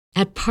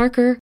At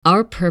Parker,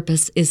 our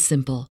purpose is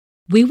simple.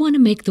 We want to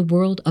make the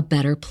world a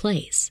better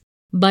place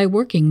by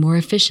working more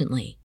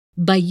efficiently,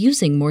 by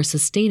using more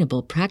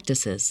sustainable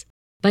practices,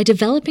 by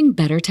developing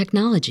better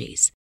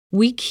technologies.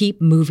 We keep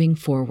moving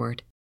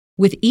forward.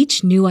 With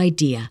each new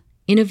idea,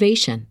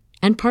 innovation,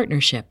 and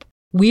partnership,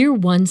 we're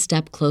one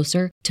step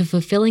closer to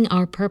fulfilling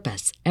our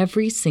purpose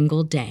every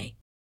single day.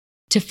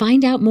 To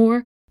find out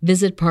more,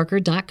 visit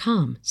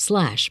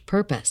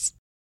parker.com/purpose.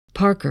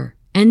 Parker,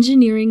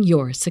 engineering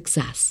your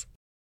success.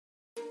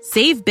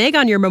 Save big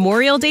on your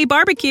Memorial Day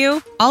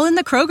barbecue, all in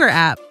the Kroger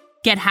app.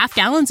 Get half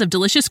gallons of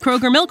delicious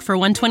Kroger milk for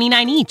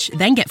 $1.29 each.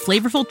 Then get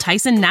flavorful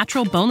Tyson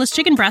natural boneless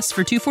chicken breasts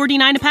for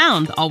 $2.49 a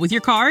pound, all with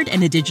your card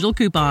and a digital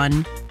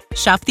coupon.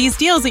 Shop these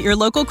deals at your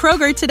local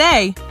Kroger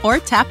today, or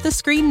tap the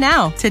screen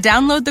now to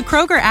download the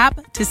Kroger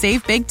app to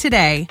save big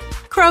today.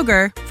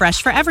 Kroger, fresh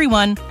for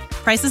everyone.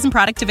 Prices and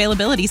product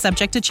availability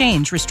subject to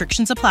change.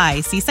 Restrictions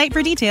apply. See site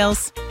for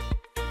details.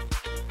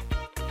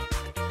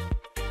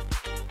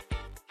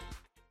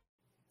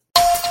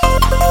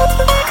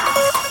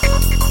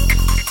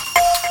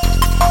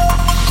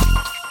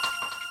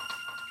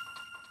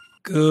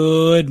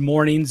 Good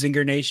morning,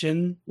 Zinger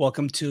Nation.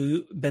 Welcome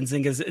to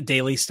Benzinga's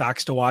Daily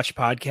Stocks to Watch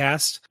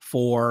podcast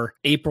for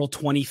April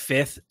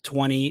 25th,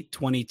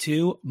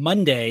 2022,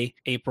 Monday,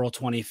 April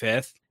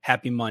 25th.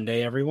 Happy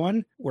Monday,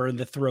 everyone. We're in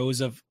the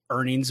throes of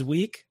earnings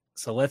week,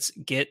 so let's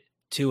get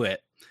to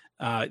it.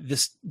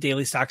 This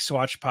Daily Stocks to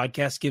Watch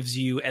podcast gives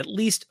you at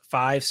least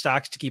 5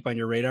 stocks to keep on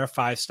your radar,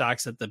 5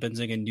 stocks that the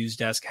Benzinga News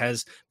Desk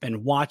has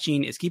been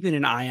watching, is keeping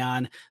an eye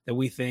on, that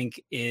we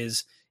think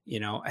is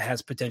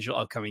has potential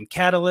upcoming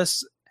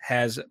catalysts,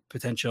 has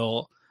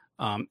potential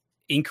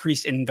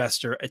increased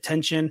investor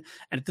attention,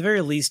 and at the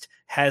very least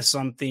has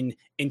something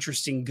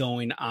interesting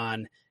going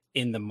on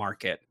in the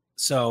market.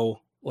 So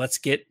let's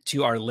get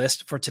to our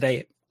list for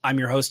today. I'm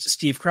your host,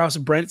 Steve Krause.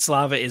 Brent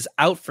Slava is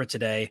out for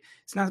today.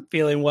 He's not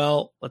feeling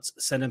well. Let's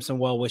send him some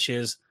well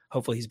wishes.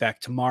 Hopefully he's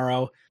back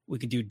tomorrow. We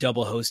could do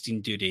double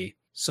hosting duty.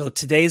 So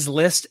today's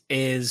list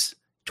is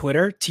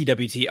Twitter,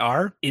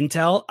 TWTR,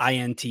 Intel,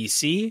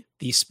 INTC,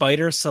 the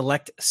Spider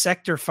Select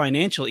Sector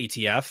Financial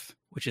ETF,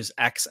 which is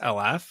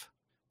XLF,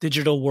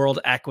 Digital World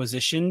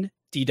Acquisition,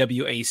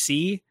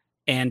 DWAC,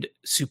 and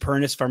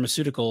Supernus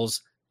Pharmaceuticals,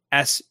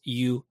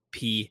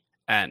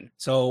 SUPN.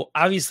 So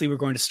obviously we're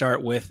going to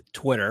start with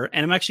Twitter,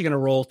 and I'm actually going to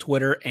roll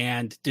Twitter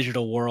and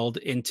Digital World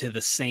into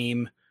the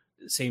same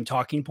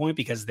talking point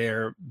because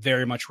they're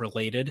very much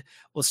related.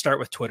 We'll start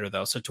with Twitter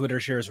though. So Twitter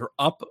shares were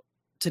up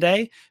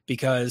today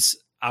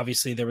because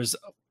obviously there was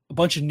a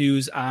bunch of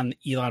news on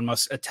Elon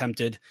Musk's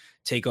attempted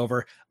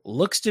takeover.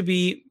 Looks to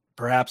be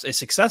perhaps a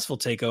successful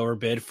takeover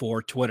bid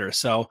for Twitter.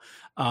 So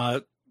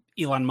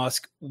Elon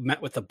Musk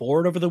met with the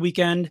board over the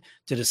weekend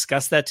to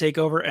discuss that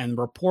takeover, and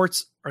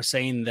reports are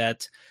saying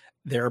that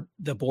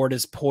the board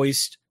is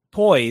poised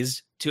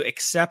to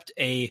accept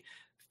a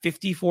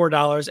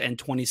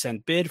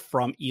 $54.20 bid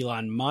from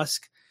Elon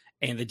Musk,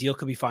 and the deal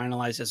could be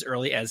finalized as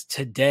early as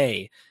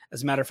today.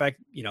 As a matter of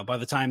fact, by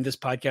the time this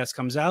podcast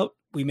comes out,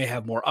 we may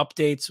have more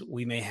updates.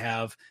 We may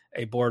have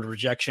a board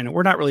rejection.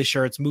 We're not really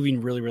sure. It's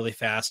moving really, really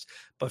fast.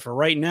 But for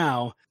right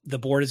now, the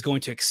board is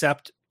going to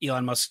accept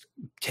Elon Musk's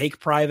take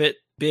private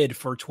bid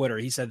for Twitter.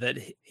 He said that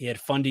he had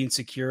funding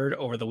secured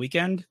over the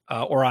weekend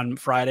or on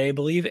Friday, I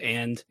believe.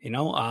 And,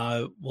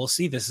 we'll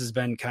see. This has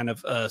been kind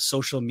of a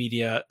social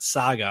media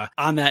saga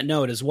on that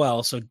note as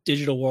well. So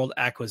Digital World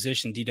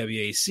Acquisition,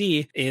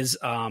 DWAC, is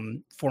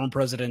former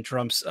President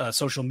Trump's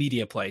social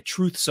media play,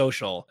 Truth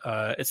Social.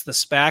 It's the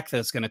SPAC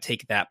that's going to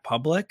take that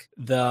public.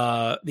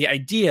 The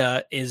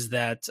idea is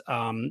that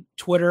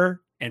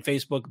Twitter and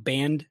Facebook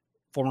banned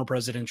former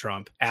President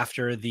Trump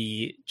after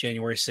the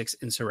January 6th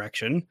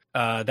insurrection.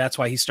 That's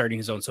why he's starting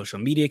his own social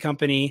media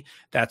company.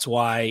 That's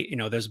why,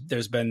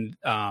 there's been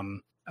a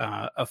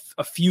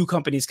few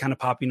companies kind of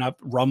popping up,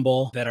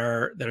 Rumble, that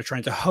are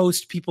trying to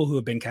host people who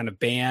have been kind of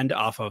banned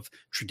off of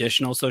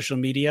traditional social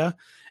media.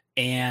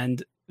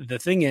 And the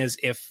thing is,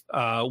 if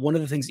one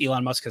of the things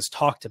Elon Musk has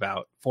talked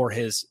about for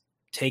his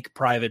take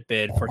private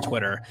bid for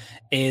Twitter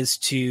is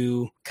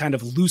to kind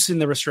of loosen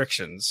the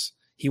restrictions.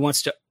 He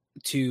wants to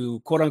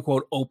quote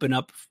unquote open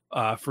up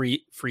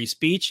free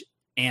speech,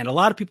 and a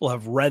lot of people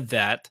have read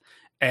that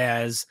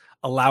as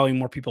allowing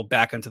more people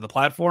back onto the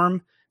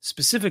platform,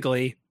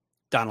 specifically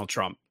Donald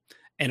Trump.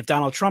 And if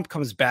Donald Trump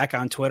comes back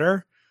on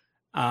Twitter,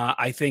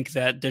 I think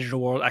that Digital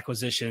World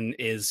Acquisition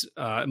is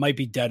it might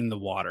be dead in the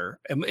water.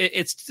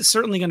 It's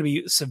certainly going to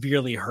be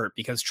severely hurt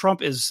because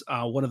Trump is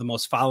one of the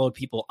most followed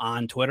people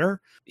on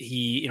Twitter.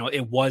 He,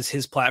 it was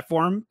his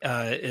platform.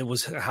 It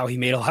was how he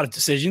made a lot of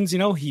decisions. He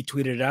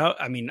tweeted it out.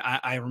 I mean,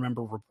 I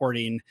remember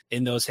reporting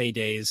in those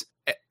heydays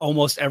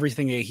almost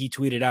everything that he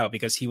tweeted out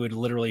because he would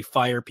literally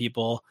fire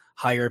people,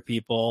 hire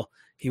people.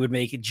 He would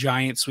make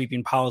giant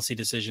sweeping policy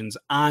decisions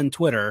on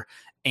Twitter.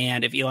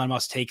 And if Elon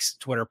Musk takes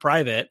Twitter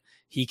private,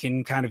 he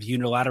can kind of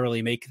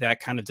unilaterally make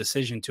that kind of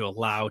decision to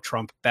allow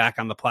Trump back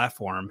on the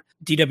platform.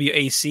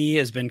 DWAC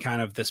has been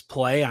kind of this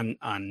play on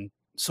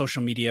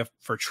social media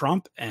for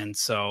Trump. And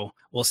so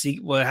we'll see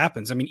what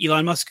happens. I mean,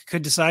 Elon Musk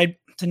could decide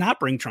to not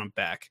bring Trump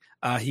back.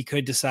 He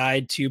could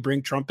decide to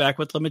bring Trump back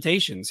with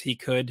limitations.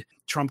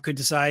 Trump could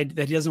decide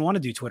that he doesn't want to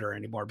do Twitter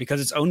anymore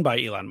because it's owned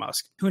by Elon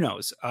Musk. Who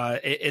knows?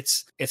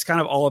 It's kind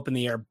of all up in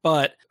the air.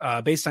 But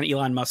based on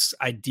Elon Musk's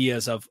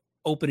ideas of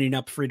opening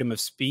up freedom of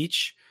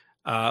speech,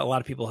 a lot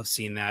of people have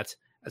seen that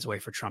as a way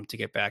for Trump to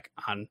get back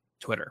on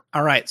Twitter.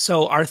 All right.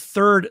 So our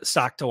third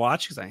stock to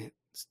watch, because I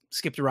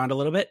skipped around a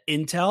little bit,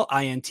 Intel,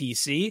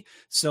 INTC.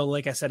 So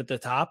like I said at the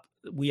top,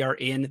 we are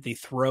in the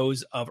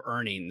throes of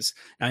earnings.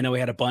 Now, I know we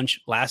had a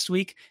bunch last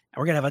week, and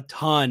we're going to have a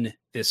ton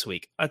this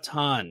week, a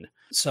ton.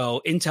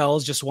 So Intel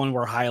is just one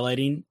we're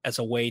highlighting as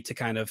a way to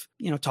kind of,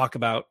 talk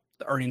about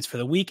the earnings for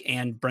the week.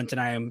 And Brent and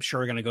I, I'm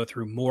sure, are going to go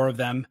through more of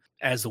them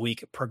as the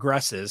week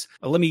progresses.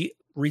 But let me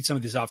read some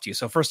of these off to you.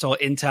 So first of all,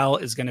 Intel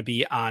is going to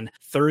be on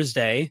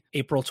Thursday,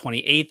 April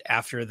 28th,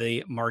 after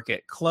the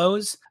market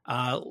close.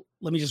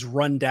 Let me just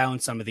run down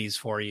some of these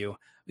for you.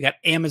 We got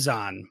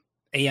Amazon,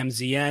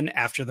 AMZN,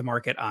 after the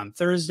market on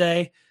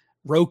Thursday,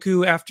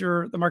 Roku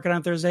after the market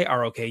on Thursday,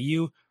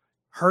 ROKU,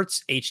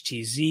 Hertz,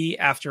 HTZ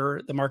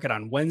after the market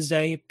on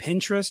Wednesday,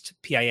 Pinterest,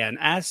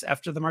 PINS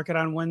after the market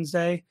on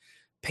Wednesday,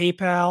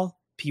 PayPal,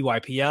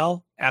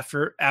 PYPL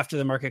after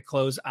the market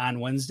close on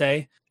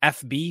Wednesday,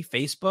 FB,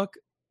 Facebook,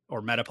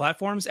 or Meta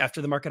Platforms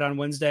after the market on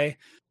Wednesday.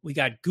 We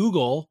got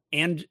Google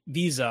and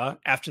Visa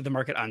after the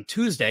market on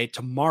Tuesday,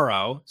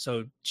 tomorrow.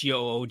 So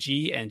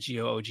GOOG and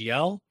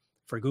GOOGL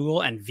for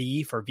Google and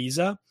V for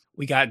Visa.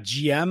 We got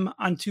GM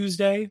on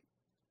Tuesday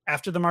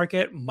after the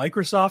market,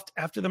 Microsoft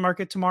after the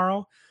market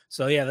tomorrow.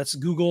 So yeah, that's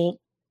Google,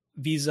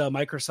 Visa,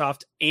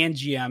 Microsoft, and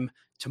GM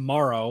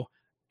tomorrow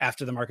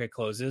after the market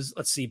closes.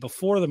 Let's see,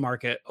 before the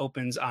market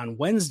opens on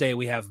Wednesday,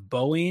 we have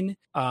Boeing.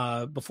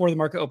 Before the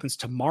market opens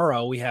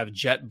tomorrow, we have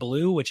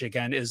JetBlue, which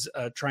again is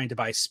trying to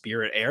buy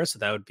Spirit Air. So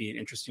that would be an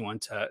interesting one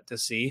to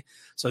see.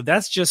 So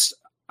that's just,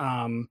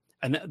 and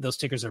those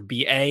tickers are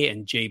BA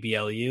and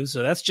JBLU.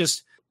 So that's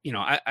just,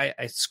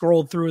 I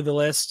scrolled through the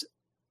list.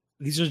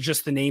 These are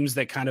just the names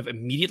that kind of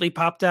immediately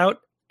popped out.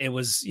 It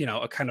was,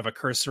 a kind of a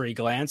cursory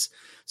glance.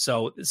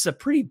 So it's a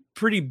pretty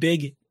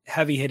big,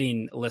 heavy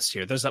hitting list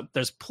here.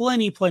 There's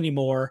plenty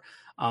more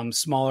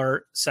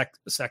smaller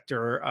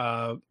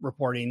sector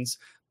reportings,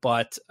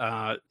 but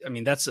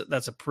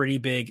that's a pretty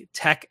big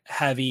tech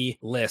heavy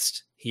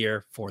list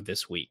here for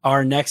this week.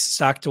 Our next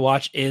stock to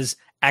watch is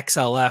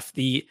XLF,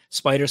 the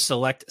Spider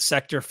Select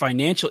Sector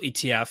Financial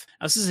ETF.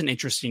 Now, this is an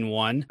interesting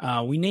one.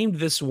 We named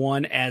this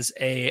one as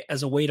a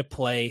way to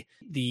play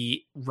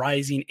the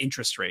rising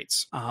interest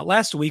rates.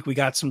 Last week, we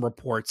got some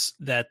reports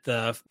that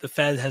the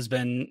Fed has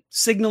been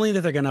signaling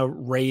that they're going to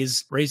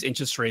raise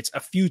interest rates a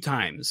few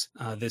times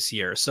this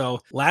year. So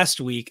last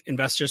week,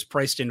 investors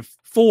priced in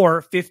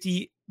 4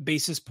 50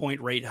 basis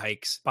point rate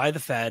hikes by the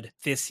Fed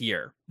this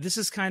year. This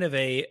is kind of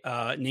a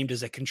named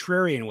as a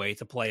contrarian way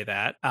to play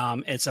that.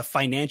 It's a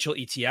financial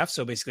ETF.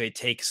 So basically it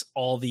takes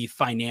all the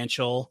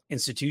financial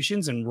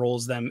institutions and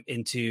rolls them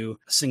into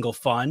a single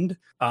fund.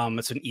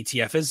 That's what an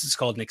ETF is. It's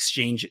called an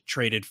exchange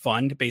traded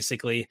fund.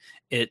 Basically,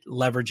 it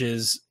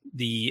leverages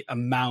the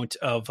amount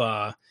of,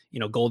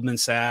 Goldman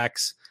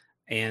Sachs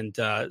and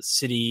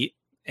Citi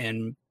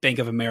and Bank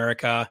of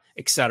America,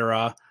 et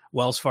cetera,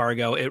 Wells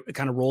Fargo. It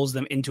kind of rolls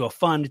them into a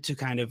fund to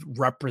kind of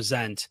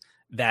represent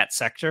that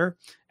sector.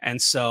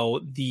 And so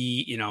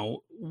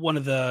one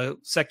of the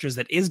sectors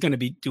that is going to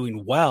be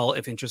doing well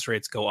if interest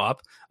rates go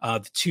up,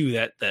 the two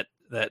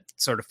that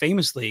sort of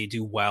famously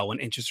do well when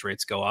interest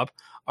rates go up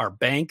are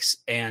banks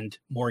and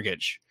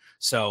mortgage.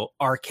 So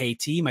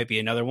RKT might be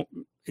another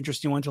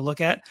interesting one to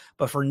look at.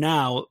 But for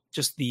now,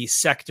 just the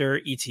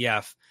sector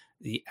ETF,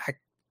 the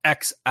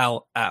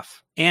XLF.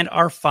 And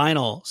our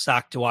final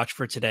stock to watch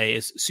for today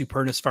is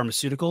Supernus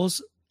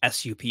Pharmaceuticals,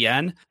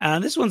 SUPN.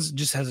 This one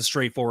just has a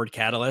straightforward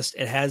catalyst.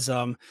 It has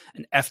an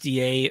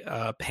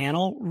FDA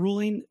panel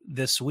ruling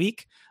this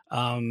week.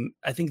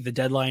 I think the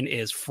deadline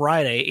is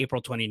Friday,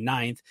 April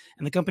 29th,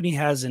 and the company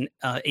has an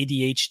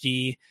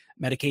ADHD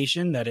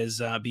medication that is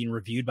being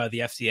reviewed by the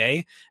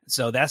FDA.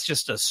 So that's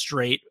just a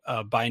straight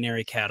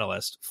binary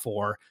catalyst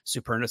for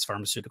Supernus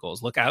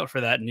Pharmaceuticals. Look out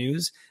for that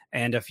news.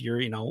 And if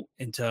you're,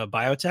 into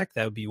biotech,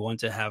 that would be one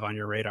to have on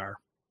your radar.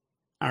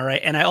 All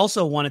right. And I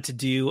also wanted to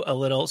do a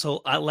little.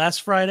 So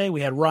last Friday, we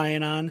had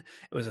Ryan on.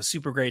 It was a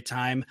super great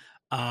time.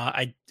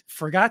 I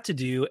forgot to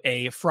do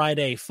a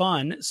Friday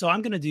fun. So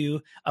I'm going to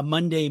do a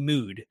Monday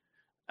mood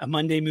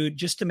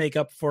just to make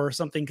up for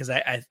something, because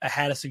I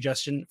had a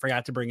suggestion,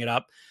 forgot to bring it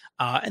up.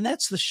 And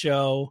that's the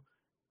show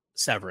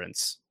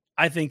Severance.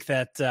 I think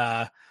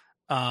that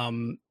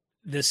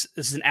this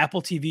is an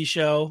Apple TV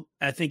show.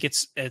 I think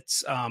it's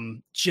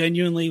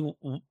genuinely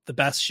the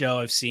best show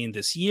I've seen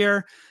this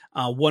year.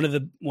 One of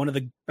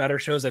the better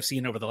shows I've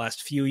seen over the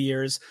last few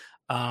years.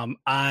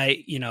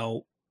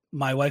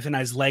 My wife and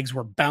I's legs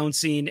were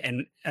bouncing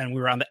and we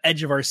were on the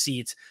edge of our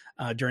seat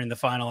during the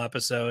final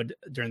episode,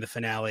 during the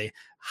finale.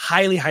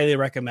 Highly, highly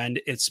recommend.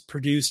 It's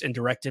produced and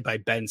directed by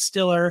Ben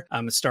Stiller.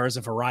 It stars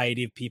a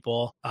variety of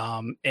people,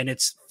 and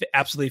it's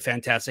absolutely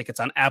fantastic. It's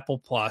on Apple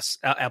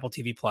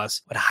TV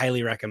Plus, but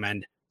highly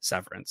recommend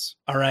severance.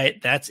 All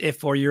right, that's it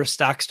for your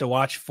stocks to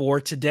watch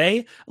for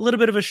today. A little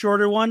bit of a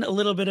shorter one, a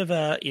little bit of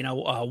a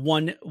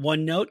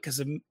one note because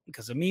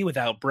of me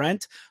without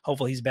Brent.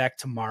 Hopefully he's back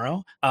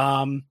tomorrow.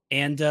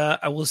 And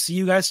I will see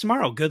you guys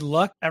tomorrow. Good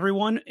luck,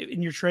 everyone,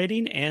 in your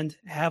trading, and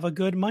have a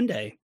good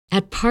Monday.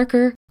 At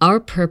Parker, our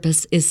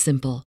purpose is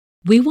simple.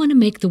 We want to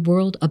make the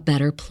world a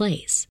better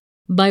place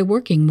by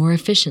working more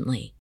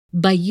efficiently,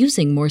 by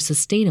using more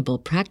sustainable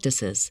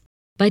practices,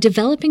 by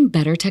developing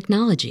better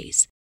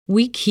technologies.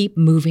 We keep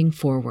moving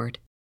forward.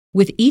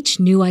 With each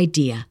new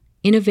idea,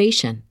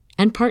 innovation,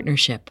 and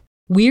partnership,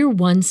 we're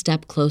one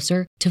step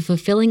closer to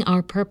fulfilling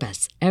our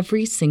purpose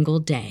every single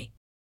day.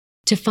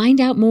 To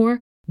find out more,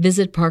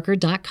 visit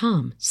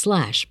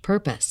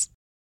parker.com/purpose.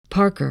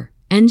 Parker,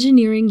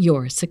 engineering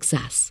your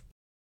success.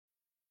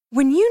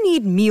 When you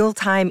need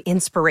mealtime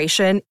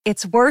inspiration,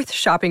 it's worth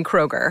shopping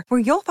Kroger, where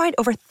you'll find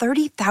over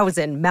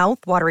 30,000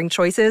 mouth-watering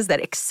choices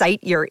that excite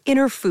your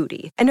inner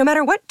foodie. And no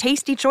matter what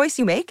tasty choice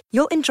you make,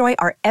 you'll enjoy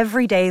our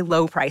everyday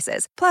low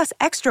prices, plus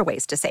extra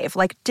ways to save,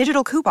 like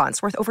digital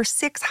coupons worth over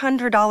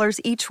 $600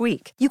 each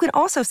week. You can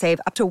also save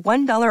up to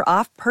 $1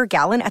 off per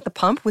gallon at the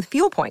pump with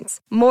fuel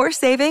points. More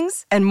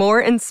savings and more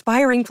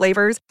inspiring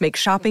flavors make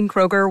shopping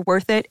Kroger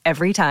worth it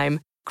every time.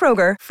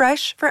 Kroger,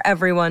 fresh for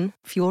everyone.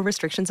 Fuel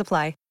restrictions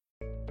apply.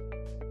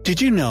 Did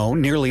you know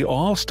nearly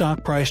all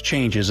stock price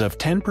changes of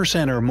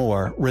 10% or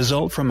more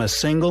result from a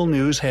single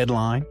news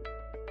headline?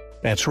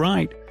 That's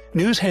right.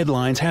 News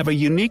headlines have a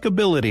unique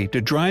ability to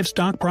drive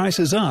stock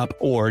prices up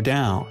or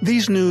down.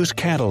 These news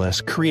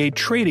catalysts create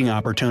trading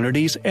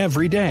opportunities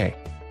every day.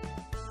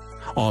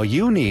 All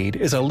you need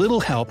is a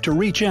little help to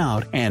reach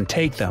out and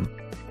take them.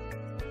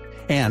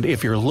 And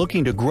if you're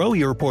looking to grow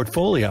your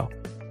portfolio,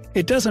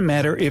 it doesn't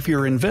matter if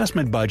your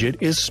investment budget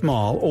is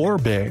small or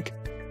big.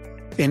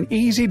 An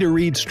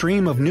easy-to-read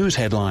stream of news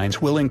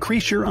headlines will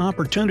increase your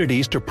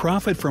opportunities to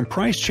profit from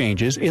price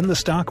changes in the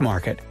stock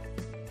market,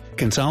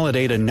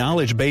 consolidate a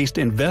knowledge-based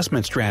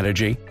investment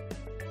strategy,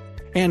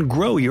 and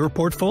grow your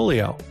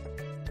portfolio.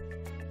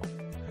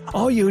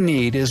 All you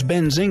need is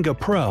Benzinga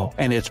Pro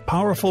and its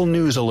powerful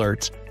news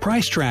alerts,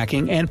 price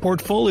tracking, and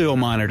portfolio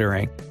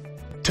monitoring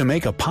to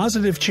make a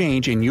positive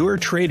change in your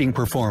trading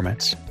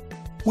performance.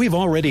 We've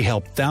already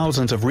helped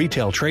thousands of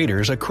retail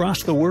traders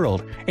across the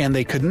world, and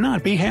they could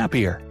not be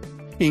happier.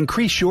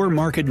 Increase your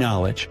market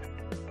knowledge,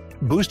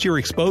 boost your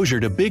exposure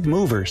to big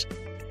movers,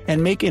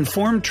 and make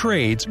informed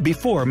trades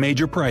before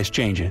major price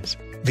changes.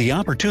 The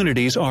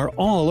opportunities are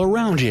all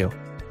around you.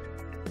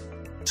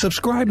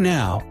 Subscribe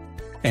now,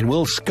 and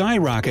we'll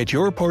skyrocket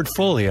your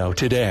portfolio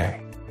today.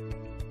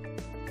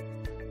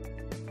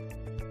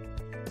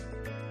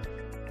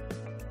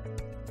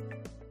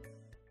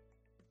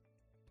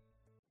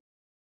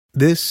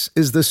 This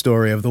is the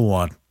story of the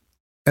one.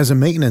 As a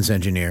maintenance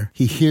engineer,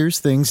 he hears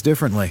things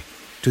differently.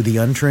 To the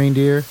untrained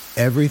ear,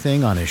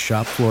 everything on his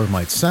shop floor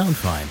might sound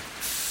fine,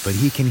 but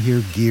he can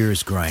hear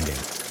gears grinding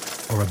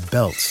or a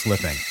belt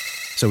slipping.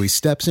 So he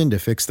steps in to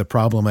fix the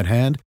problem at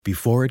hand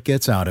before it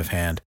gets out of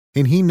hand.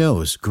 And he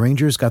knows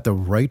Grainger's got the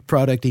right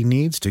product he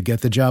needs to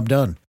get the job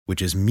done,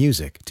 which is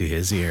music to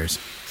his ears.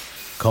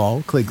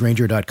 Call, click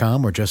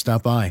Grainger.com, or just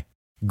stop by.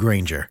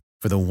 Grainger,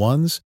 for the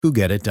ones who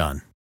get it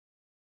done.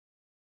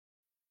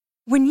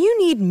 When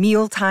you need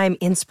mealtime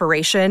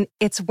inspiration,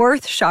 it's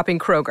worth shopping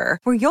Kroger,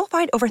 where you'll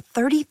find over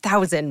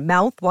 30,000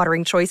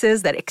 mouth-watering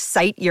choices that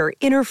excite your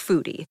inner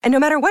foodie. And no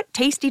matter what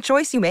tasty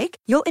choice you make,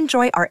 you'll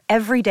enjoy our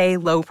everyday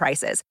low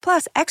prices,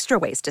 plus extra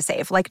ways to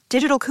save, like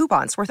digital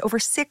coupons worth over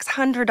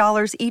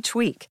 $600 each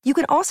week. You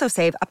can also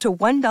save up to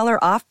 $1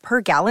 off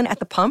per gallon at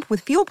the pump with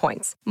fuel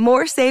points.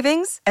 More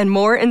savings and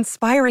more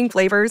inspiring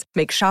flavors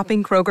make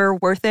shopping Kroger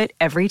worth it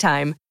every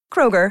time.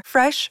 Kroger,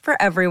 fresh for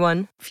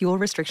everyone. Fuel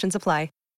restrictions apply.